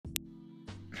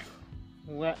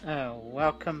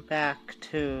Welcome back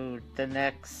to the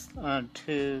next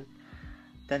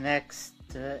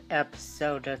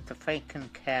episode of the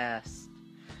Frankencast.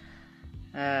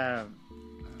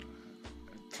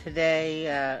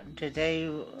 Today,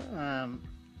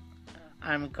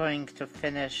 I'm going to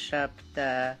finish up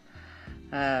the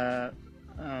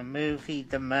movie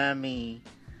The Mummy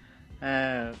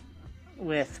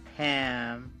with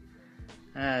Pam,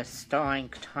 starring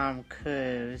Tom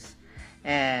Cruise,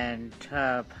 and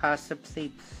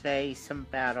possibly play some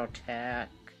BattleTech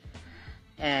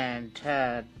and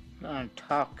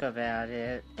talk about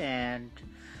it, and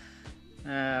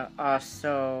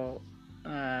also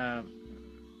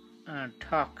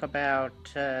talk about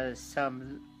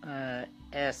some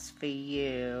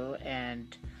SVU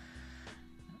and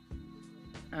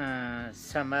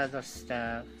some other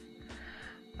stuff.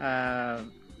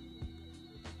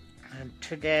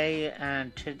 Today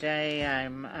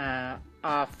I'm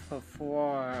off of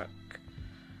work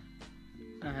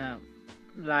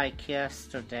like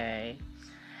yesterday,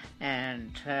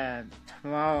 and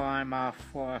tomorrow I'm off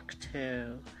work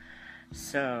too,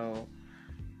 so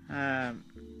no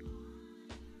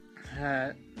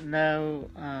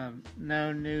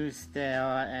news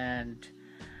there, and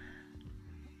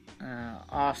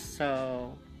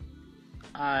also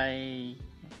I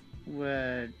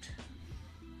would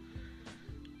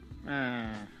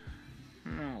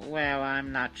well,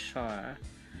 I'm not sure.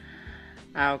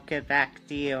 I'll get back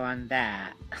to you on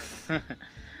that.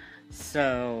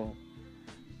 So,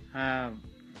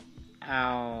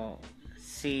 I'll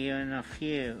see you in a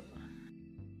few.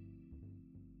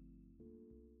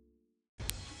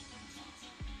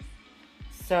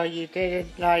 So you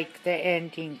didn't like the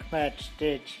ending much,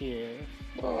 did you?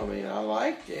 Well, I mean, I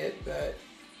liked it, but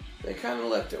they kind of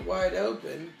left it wide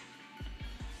open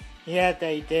Yeah,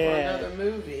 they for did. another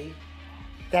movie.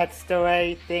 That's the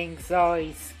way things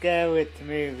always go with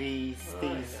movies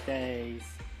these know. days.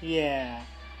 Yeah.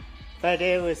 But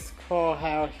it was cool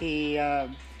how he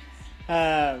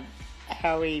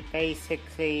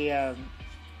basically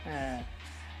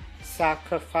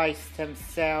sacrificed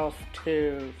himself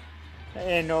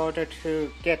in order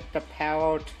to get the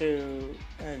power to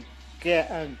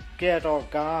get or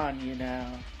gone, you know.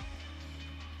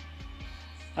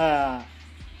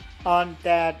 On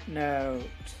that note,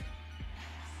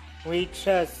 we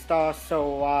just also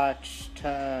watched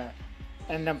an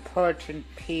important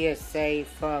PSA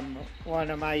from one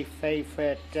of my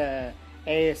favorite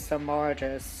ASM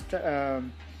artists.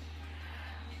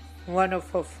 One of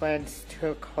her friends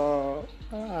took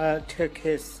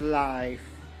his life,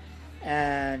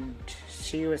 and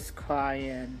she was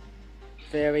crying,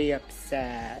 very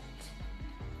upset,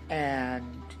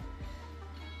 and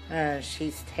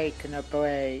she's taking a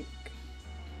break.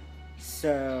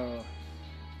 So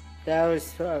that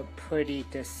was pretty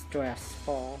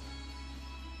distressful.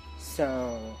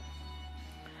 So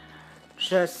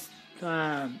just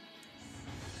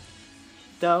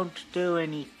don't do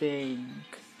anything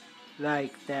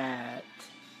like that.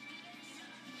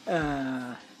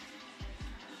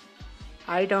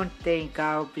 I don't think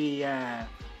I'll be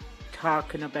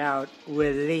talking about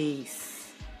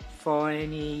release for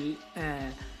any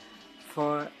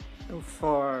for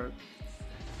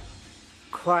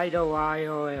quite a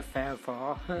while, if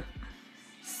ever.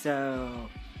 So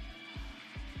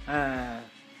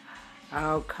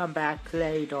I'll come back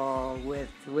later with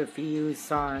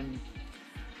reviews on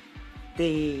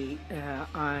the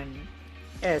on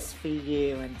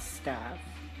SVU and stuff.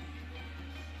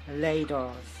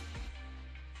 Later.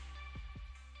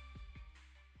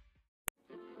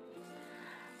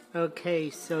 Okay,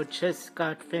 so just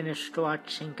got finished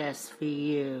watching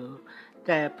SVU,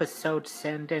 the episode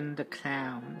Send in the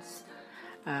Clowns.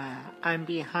 I'm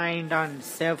behind on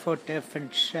several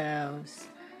different shows,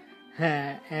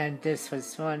 and this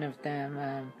was one of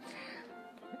them.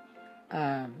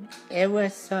 It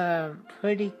was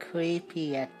pretty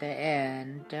creepy at the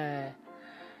end,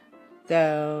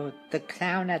 though the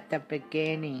clown at the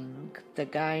beginning, the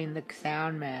guy in the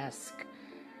clown mask,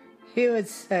 he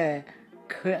was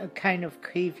kind of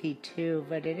creepy too,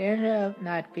 but it ended up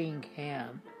not being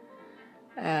him.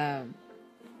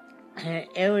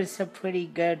 It was a pretty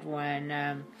good one,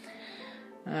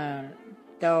 though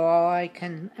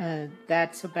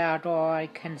that's about all I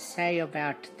can say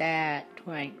about that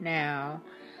right now.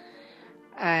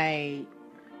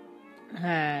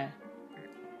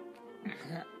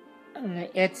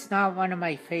 It's not one of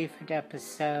my favorite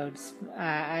episodes.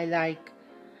 I like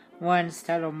ones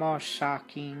that are more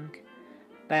shocking,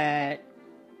 but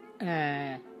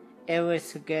it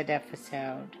was a good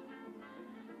episode.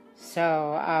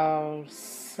 So I'll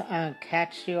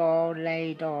catch you all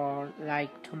later,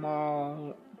 like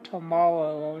tomorrow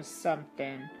or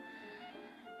something.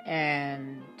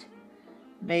 And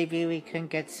maybe we can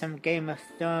get some Game of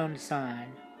Thrones on.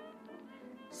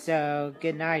 So,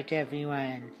 good night,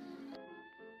 everyone.